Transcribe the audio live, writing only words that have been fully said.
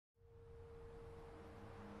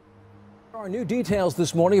Our new details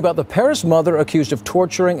this morning about the Paris mother accused of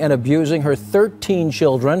torturing and abusing her 13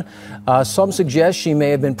 children. Some suggest she may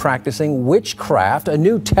have been practicing witchcraft. A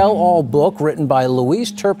new tell-all book written by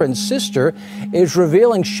Louise Turpin's sister is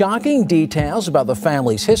revealing shocking details about the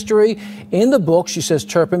family's history. In the book, she says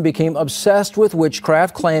Turpin became obsessed with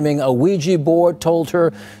witchcraft, claiming a Ouija board told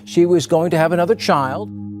her she was going to have another child.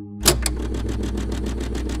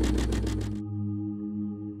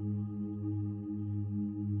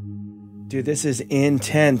 Dude, this is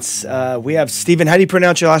intense. We have Stephen. How do you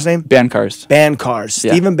pronounce your last name? Bancars. Bancars.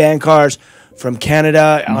 Yeah. Stephen Bancars from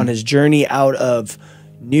Canada on his journey out of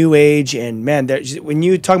New Age. And man, when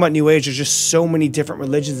you talk about New Age, there's just so many different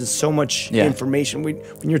religions and so much information. When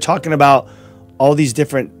you're talking about all these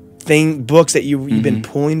different books that you've been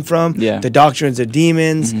pulling from, the doctrines of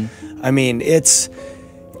demons. I mean,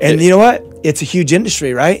 you know what? It's a huge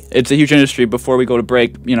industry, right? It's a huge industry. Before we go to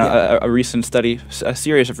break, you know, a recent study, a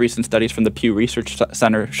series of recent studies from the Pew Research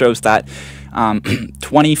Center shows that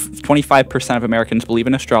 25% of Americans believe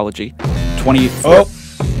in astrology.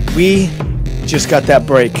 We just got that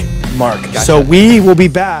break, Mark. Gotcha. So we will be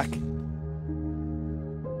back.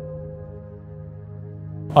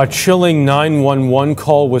 A chilling 911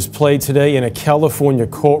 call was played today in a California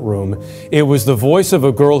courtroom. It was the voice of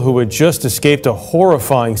a girl who had just escaped a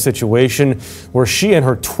horrifying situation where she and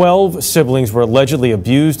her 12 siblings were allegedly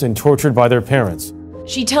abused and tortured by their parents.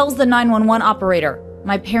 She tells the 911 operator,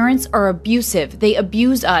 "My parents are abusive. They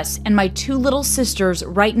abuse us, and my two little sisters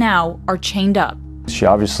right now are chained up." She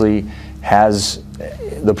obviously has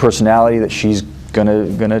the personality that she's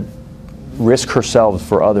gonna risk herself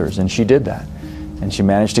for others, and she did that. And she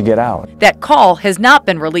managed to get out. That call has not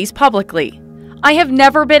been released publicly. "I have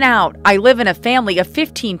never been out. I live in a family of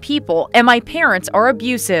 15 people, and my parents are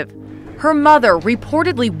abusive." Her mother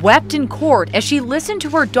reportedly wept in court as she listened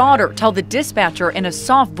to her daughter tell the dispatcher in a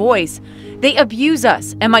soft voice, "They abuse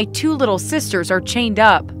us, and my two little sisters are chained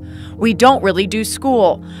up. We don't really do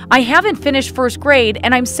school. I haven't finished first grade,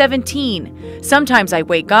 and I'm 17. Sometimes I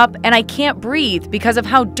wake up and I can't breathe because of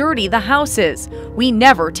how dirty the house is. We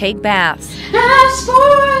never take baths." Ask for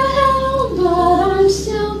help, but I'm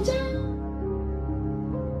still down.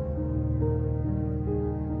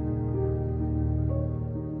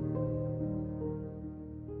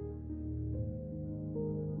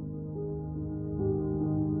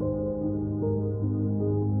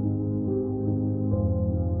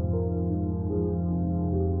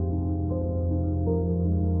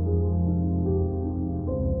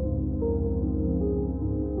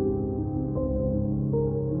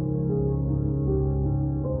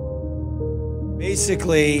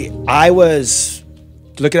 Basically, I was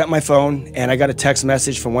looking at my phone and I got a text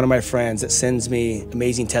message from one of my friends that sends me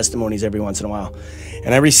amazing testimonies every once in a while.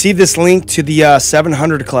 And I received this link to the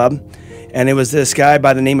 700 Club, and it was this guy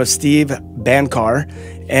by the name of Steve Bancars,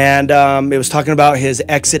 and it was talking about his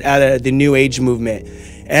exit out of the New Age movement.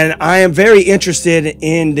 And I am very interested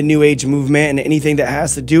in the New Age movement and anything that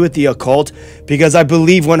has to do with the occult, because I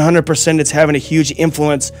believe 100% it's having a huge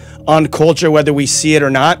influence on culture, whether we see it or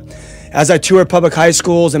not. As I tour public high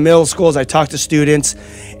schools and middle schools, I talk to students,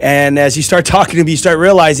 and as you start talking to them, you start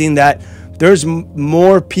realizing that there's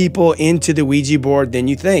more people into the Ouija board than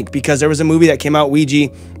you think, because there was a movie that came out, Ouija,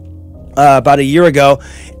 about a year ago,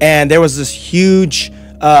 and there was this huge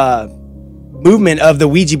movement of the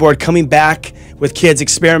Ouija board coming back with kids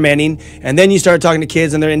experimenting. And then you start talking to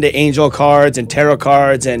kids and they're into angel cards and tarot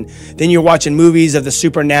cards, and then you're watching movies of the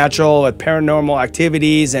supernatural and paranormal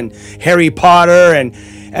activities and Harry Potter. And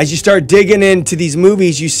as you start digging into these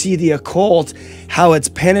movies, you see the occult, how it's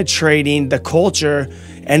penetrating the culture.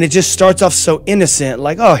 And it just starts off so innocent,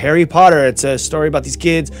 like, oh, Harry Potter. It's a story about these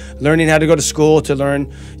kids learning how to go to school to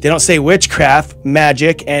learn, they don't say witchcraft,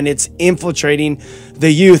 magic, and it's infiltrating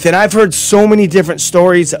the youth. And I've heard so many different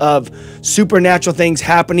stories of supernatural things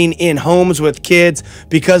happening in homes with kids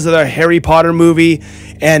because of the Harry Potter movie.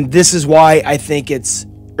 And this is why I think it's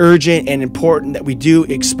urgent and important that we do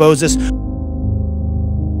expose this.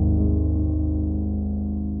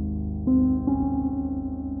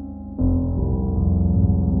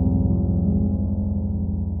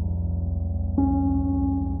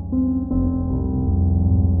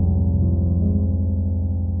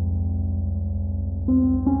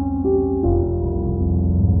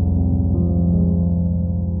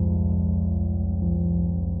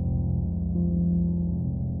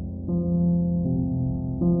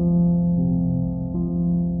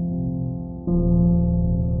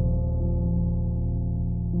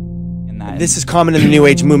 This is common in the New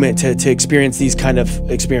Age movement to experience these kind of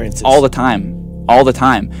experiences. All the time. All the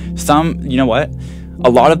time. Some, you know what? a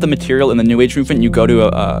lot of the material in the New Age movement, you go to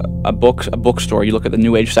a bookstore, you look at the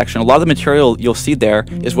New Age section, a lot of the material you'll see there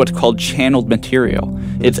is what's called channeled material.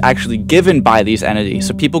 It's actually given by these entities.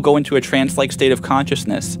 So people go into a trance-like state of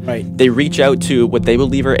consciousness. Right. They reach out to what they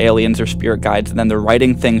believe are aliens or spirit guides, and then they're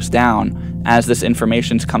writing things down as this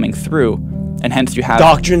information's coming through. And hence you have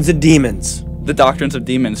Doctrines of demons. the doctrines of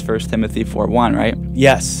demons, 1 Timothy 4:1, right?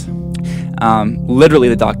 Yes. Literally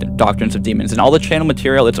the doctrines of demons. And all the channel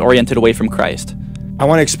material, it's oriented away from Christ. I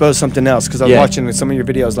want to expose something else because I was Yeah. watching some of your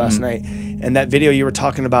videos last night, and that video you were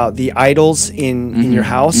talking about the idols in your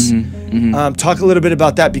house. Talk a little bit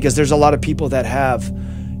about that, because there's a lot of people that have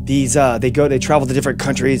these. They travel to different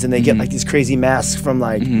countries and they get like these crazy masks from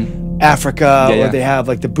like Africa, Yeah, or yeah. they have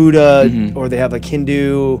like the Buddha, or they have like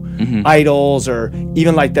Hindu idols, or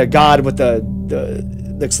even like the god with the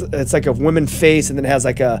it's like a woman face and then it has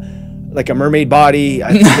like a mermaid body.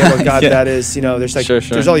 I forget what god Yeah. that is. You know, there's like Sure.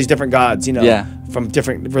 there's all these different gods. You know, Yeah. from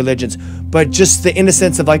different religions, but just the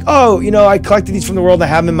innocence of like, oh, you know, I collected these from the world, I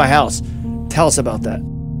have them in my house. Tell us about that.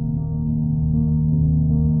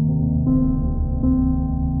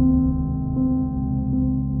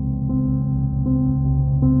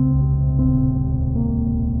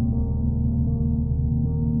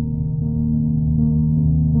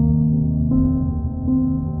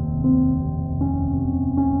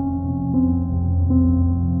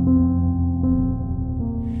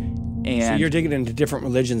 So And you're digging into different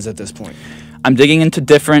religions at this point. I'm digging into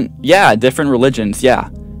different religions,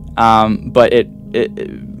 but it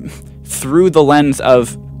through the lens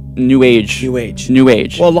of New Age. New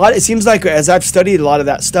Age. Well, it seems like as I've studied a lot of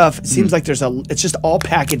that stuff, it seems like it's just all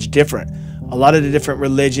packaged different. A lot of the different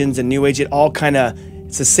religions and New Age, it all kind of,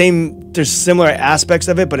 it's the same, there's similar aspects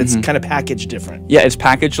of it, but it's kind of packaged different. Yeah, it's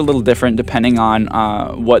packaged a little different depending on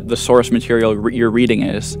what the source material you're reading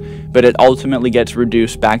is, but it ultimately gets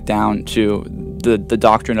reduced back down to the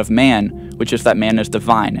doctrine of man, which is that man is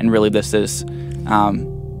divine, and really this is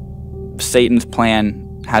Satan's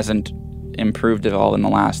plan hasn't improved at all in the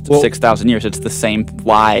last 6,000 years. It's the same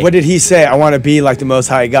lie. What did he say? I want to be like the Most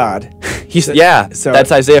High God.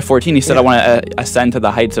 That's Isaiah 14. He said, I want to ascend to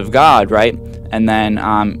the heights of God, right? And then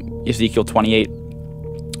Ezekiel 28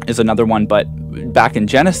 is another one. But back in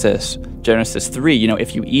Genesis 3, you know,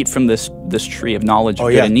 if you eat from this tree of knowledge of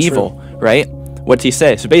good and evil, right? What's he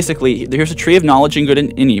say? So basically, here's a tree of knowledge and good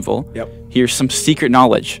and evil. Yep. Here's some secret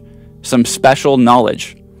knowledge, some special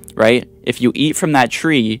knowledge, right? If you eat from that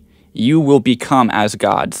tree, you will become as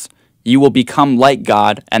gods. You will become like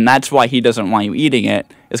God, and that's why he doesn't want you eating it,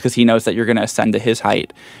 is because he knows that you're going to ascend to his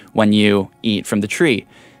height when you eat from the tree.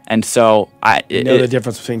 And so You know the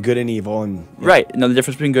difference between good and evil. Right, know the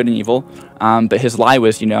difference between good and evil. But his lie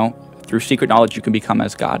was, you know, through secret knowledge you can become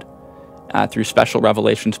as God. Through special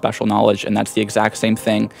revelation, special knowledge, and that's the exact same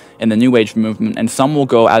thing in the New Age movement. And some will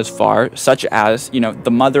go as far, such as, you know, the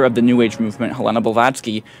mother of the New Age movement, Helena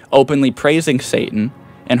Blavatsky, openly praising Satan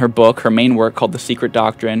in her book, her main work called The Secret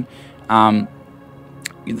Doctrine,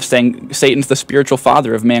 saying Satan's the spiritual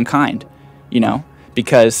father of mankind, you know,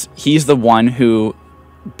 because he's the one who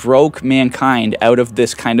broke mankind out of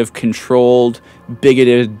this kind of controlled,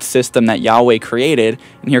 bigoted system that Yahweh created.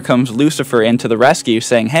 And here comes Lucifer into the rescue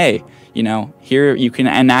saying, hey, you know, here you can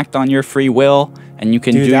enact on your free will and you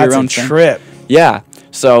can do your own thing. Trip. Yeah.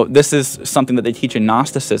 So this is something that they teach in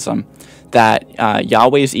Gnosticism, that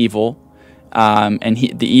Yahweh's evil, and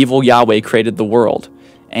the evil Yahweh created the world.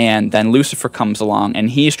 And then Lucifer comes along and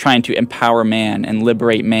he's trying to empower man and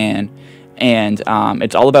liberate man. And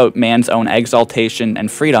it's all about man's own exaltation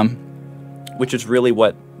and freedom, which is really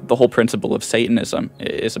what the whole principle of Satanism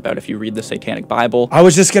is about. If you read the Satanic Bible, I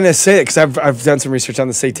was just gonna say it because I've done some research on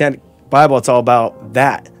the Satanic Bible. It's all about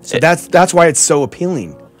that. So that's why it's so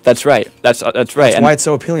appealing. That's right. That's right. That's why it's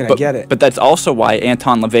so appealing. I get it. But that's also why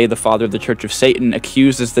Anton LaVey, the father of the Church of Satan,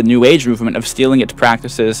 accuses the New Age movement of stealing its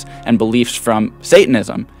practices and beliefs from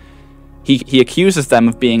Satanism. He accuses them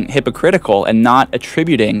of being hypocritical and not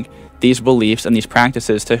attributing these beliefs and these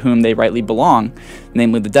practices to whom they rightly belong,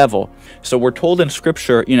 namely the devil. So we're told in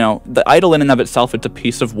Scripture, you know, the idol in and of itself, it's a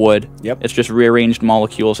piece of wood. Yep. It's just rearranged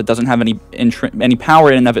molecules. It doesn't have any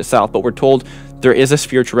power in and of itself, but we're told there is a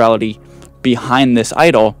spirituality behind this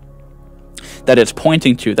idol that it's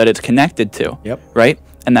pointing to, that it's connected to. Yep. Right?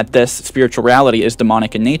 And that this spiritual reality is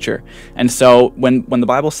demonic in nature. And so when the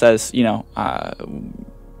Bible says, you know,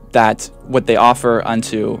 that what they offer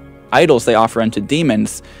unto idols, they offer unto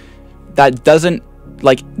demons, that doesn't,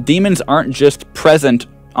 like, demons aren't just present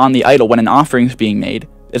on the idol when an offering is being made.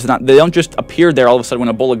 It's not, they don't just appear there all of a sudden when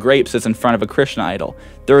a bowl of grapes is in front of a Krishna idol.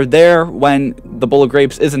 They're there when the bowl of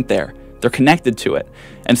grapes isn't there. They're connected to it.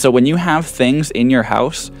 And so when you have things in your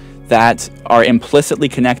house that are implicitly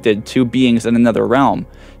connected to beings in another realm.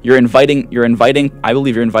 You're giving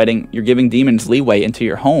demons leeway into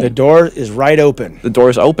your home. The door is right open. The door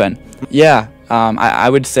is open. Yeah, I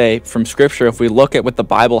would say from Scripture, if we look at what the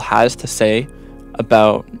Bible has to say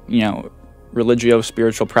about,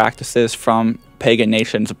 religio-spiritual practices from pagan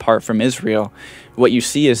nations apart from Israel, what you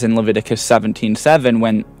see is in Leviticus 17:7,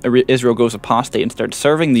 when Israel goes apostate and starts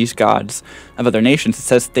serving these gods of other nations, it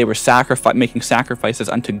says that they were making sacrifices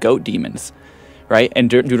unto goat demons. Right? And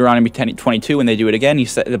Deuteronomy 10:22, when they do it again,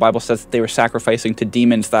 the Bible says that they were sacrificing to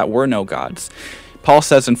demons that were no gods. Paul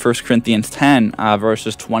says in 1 Corinthians 10,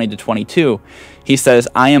 verses 20 to 22, he says,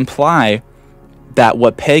 I imply that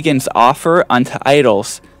what pagans offer unto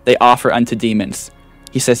idols, they offer unto demons.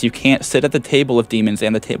 He says you can't sit at the table of demons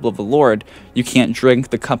and the table of the Lord. You can't drink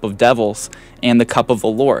the cup of devils and the cup of the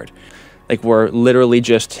Lord. Like, we're literally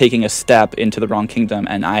just taking a step into the wrong kingdom,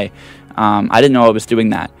 and I didn't know I was doing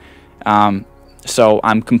that. So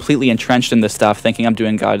I'm completely entrenched in this stuff, thinking I'm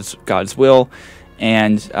doing God's will,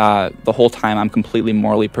 and the whole time I'm completely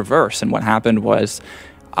morally perverse. And what happened was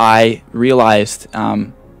I realized,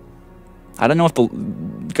 I don't know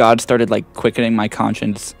if God started like quickening my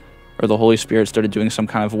conscience, or the Holy Spirit started doing some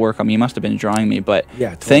kind of work on me. He must have been drawing me, but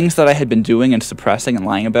yeah, totally. Things that I had been doing and suppressing and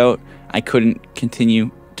lying about, I couldn't continue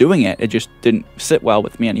doing it. It just didn't sit well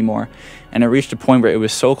with me anymore. And it reached a point where it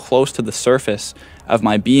was so close to the surface of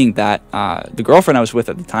my being that the girlfriend I was with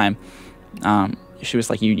at the time, she was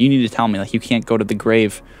like, you need to tell me, like, you can't go to the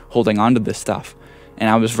grave holding on to this stuff. And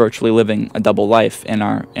I was virtually living a double life in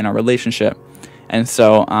our relationship. And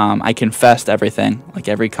so I confessed everything, like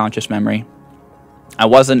every conscious memory. I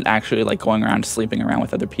wasn't actually like going around sleeping around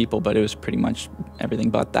with other people, but it was pretty much everything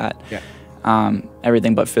but that. Yeah.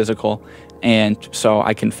 Everything but physical. And so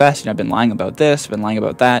I confessed, I've been lying about this, been lying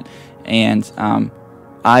about that. And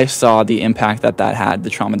I saw the impact that had, the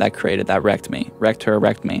trauma that created, that wrecked me.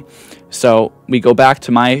 So we go back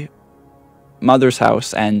to my mother's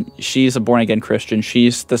house, and she's a born-again Christian.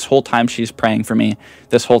 This whole time she's praying for me.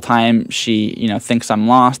 This whole time she, thinks I'm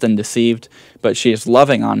lost and deceived, but she is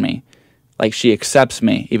loving on me. Like, she accepts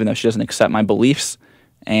me, even though she doesn't accept my beliefs.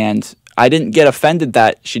 And I didn't get offended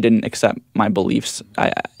that she didn't accept my beliefs.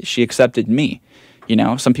 She accepted me.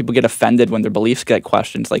 Some people get offended when their beliefs get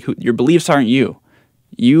questioned. Like, your beliefs aren't you.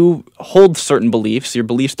 You hold certain beliefs. Your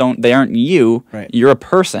beliefs they aren't you. Right. You're a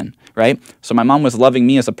person, right? So my mom was loving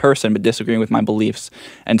me as a person, but disagreeing with my beliefs.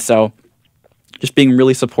 And so just being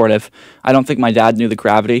really supportive. I don't think my dad knew the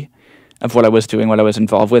gravity of what I was doing, what I was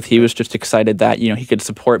involved with. He was just excited that, he could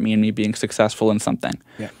support me in me being successful in something.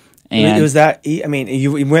 Yeah. And it was that,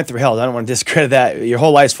 you went through hell. I don't want to discredit that. Your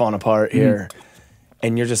whole life's falling apart here.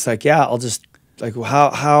 And you're just like, yeah, I'll just, like,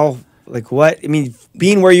 how, like, what?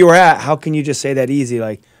 Being where you were at, how can you just say that easy?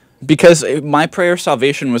 Like, because my prayer of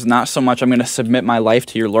salvation was not so much, I'm going to submit my life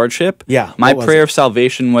to your lordship. Yeah. My prayer of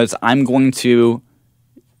salvation was, I'm going to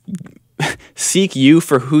seek you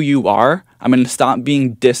for who you are. I'm going to stop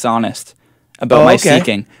being dishonest about my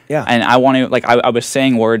seeking. Yeah. And I want to, like, I was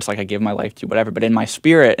saying words like, I give my life to you, whatever, but in my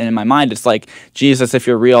spirit and in my mind, it's like, Jesus, if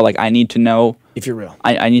you're real, like, I need to know if you're real.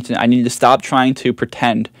 I need to stop trying to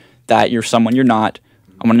pretend that you're someone you're not.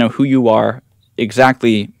 I want to know who you are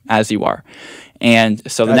exactly as you are. And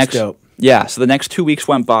so the next 2 weeks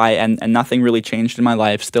went by, and nothing really changed in my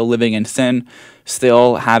life. Still living in sin,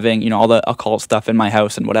 still having, all the occult stuff in my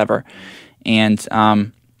house and whatever. And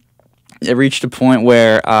it reached a point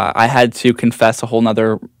where I had to confess a whole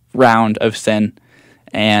nother round of sin,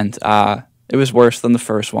 and it was worse than the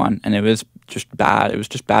first one, and it was just bad. It was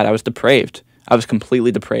just bad. I was depraved. I was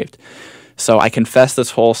completely depraved. So I confessed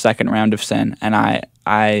this whole second round of sin, and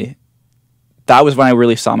that was when I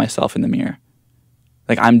really saw myself in the mirror.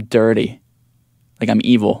 Like, I'm dirty. Like, I'm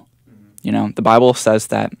evil. The Bible says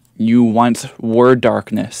that you once were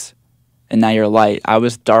darkness, and now you're light. I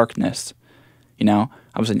was darkness.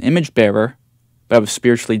 I was an image bearer, but I was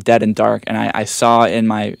spiritually dead and dark. And I saw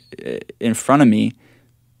in front of me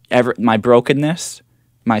my brokenness,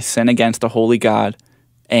 my sin against a holy God,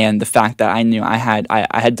 and the fact that I knew I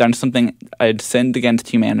had done something. I had sinned against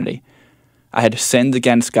humanity. I had sinned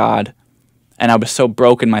against God, and I was so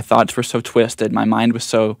broken. My thoughts were so twisted. My mind was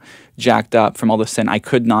so jacked up from all the sin. I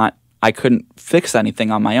couldn't fix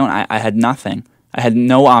anything on my own. I had nothing. I had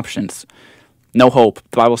no options, no hope.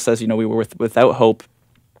 The Bible says, we were without hope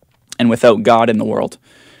and without God in the world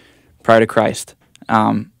prior to Christ,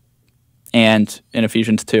 and in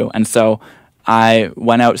Ephesians 2. And so I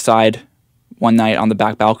went outside one night on the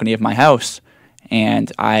back balcony of my house,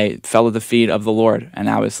 and I fell at the feet of the Lord, and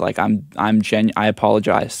I was like, I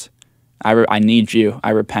apologize. I need you. I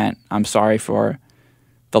repent. I'm sorry for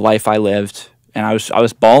the life I lived, and I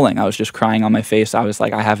was bawling. I was just crying on my face. I was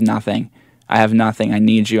like, I have nothing. I have nothing. I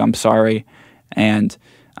need you. I'm sorry. And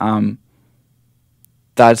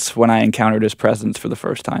that's when I encountered his presence for the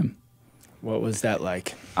first time. What was that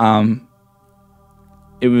like?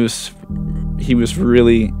 He was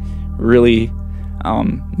really, really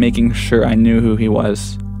making sure I knew who he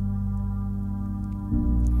was.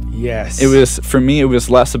 Yes. It was, for me, it was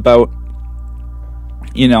less about,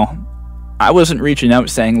 you know, I wasn't reaching out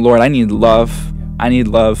saying, Lord, I need love. I need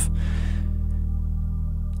love.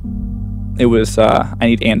 It was, I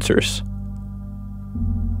need answers.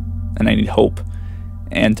 And I need hope.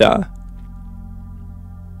 And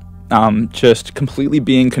just completely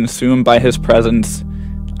being consumed by his presence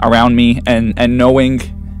around me, and knowing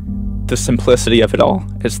the simplicity of it all.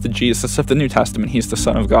 It's the Jesus of the New Testament. He's the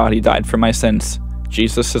Son of God. He died for my sins.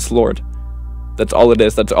 Jesus is Lord. That's all it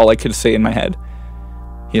is. That's all I could say in my head.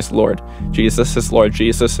 He is Lord. Jesus is Lord.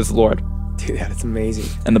 Jesus is Lord. Dude, that's amazing.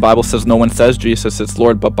 And the Bible says no one says Jesus is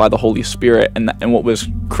Lord but by the Holy Spirit. And what was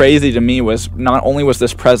crazy to me was not only was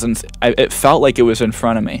this presence, it felt like it was in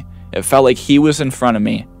front of me. It felt like he was in front of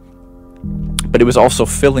me, but it was also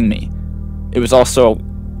filling me. It was also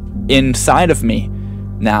inside of me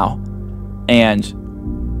now. And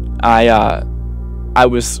I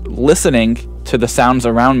was listening to the sounds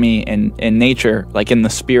around me in nature, like in the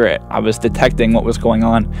spirit. I was detecting what was going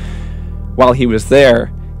on while he was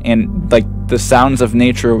there. And like the sounds of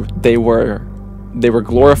nature, they were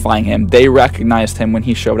glorifying him. They recognized him when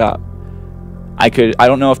he showed up. I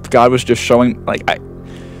don't know if God was just showing, like,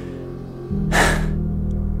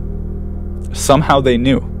 somehow they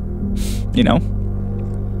knew, you know,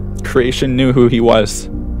 creation knew who he was,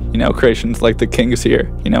 you know, creation's like the king's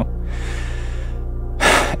here, you know,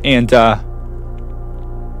 and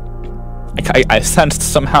I sensed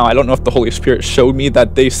somehow, I don't know if the Holy Spirit showed me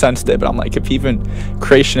that they sensed it, but I'm like, if even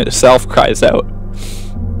creation itself cries out,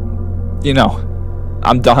 you know,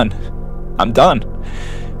 I'm done.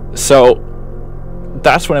 So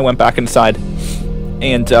that's when I went back inside,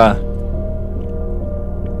 and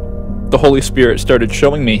the Holy Spirit started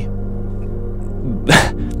showing me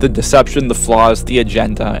the deception, the flaws, the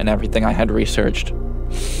agenda, and everything I had researched.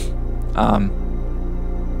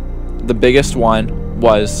 The biggest one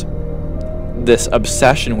was this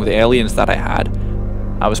obsession with aliens that I had.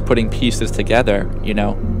 I was putting pieces together, you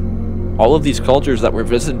know. All of these cultures that were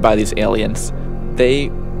visited by these aliens, they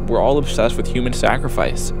were all obsessed with human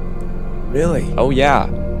sacrifice. Really? Oh yeah.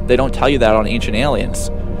 They don't tell you that on Ancient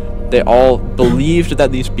Aliens. They all believed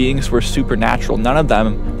that these beings were supernatural. None of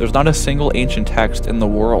them, there's not a single ancient text in the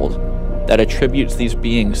world that attributes these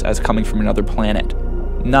beings as coming from another planet.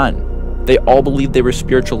 None. They all believed they were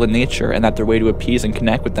spiritual in nature, and that their way to appease and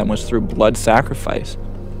connect with them was through blood sacrifice.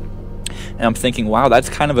 And I'm thinking, wow, that's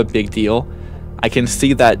kind of a big deal. I can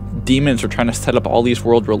see that demons are trying to set up all these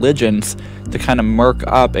world religions to kind of murk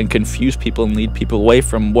up and confuse people and lead people away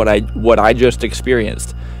from what I just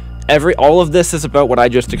experienced. All of this is about what I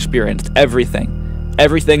just experienced.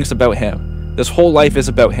 Everything's about him. This whole life is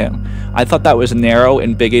about him. I thought that was narrow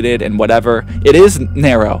and bigoted and whatever. It is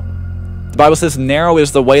narrow. The Bible says narrow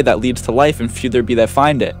is the way that leads to life, and few there be that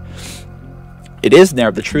find it. It is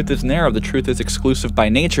narrow. The truth is narrow. The truth is exclusive by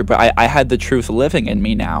nature, but I had the truth living in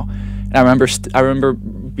me now. And I remember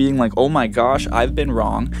being like, oh my gosh, I've been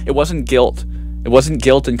wrong. It wasn't guilt. It wasn't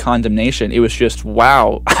guilt and condemnation. It was just,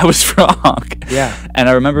 wow, I was wrong. Yeah. And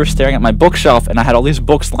I remember staring at my bookshelf, and I had all these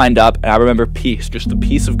books lined up, and I remember peace, just the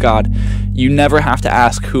peace of God. You never have to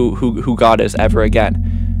ask who God is ever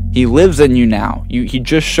again. He lives in you now. He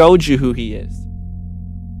just showed you who he is.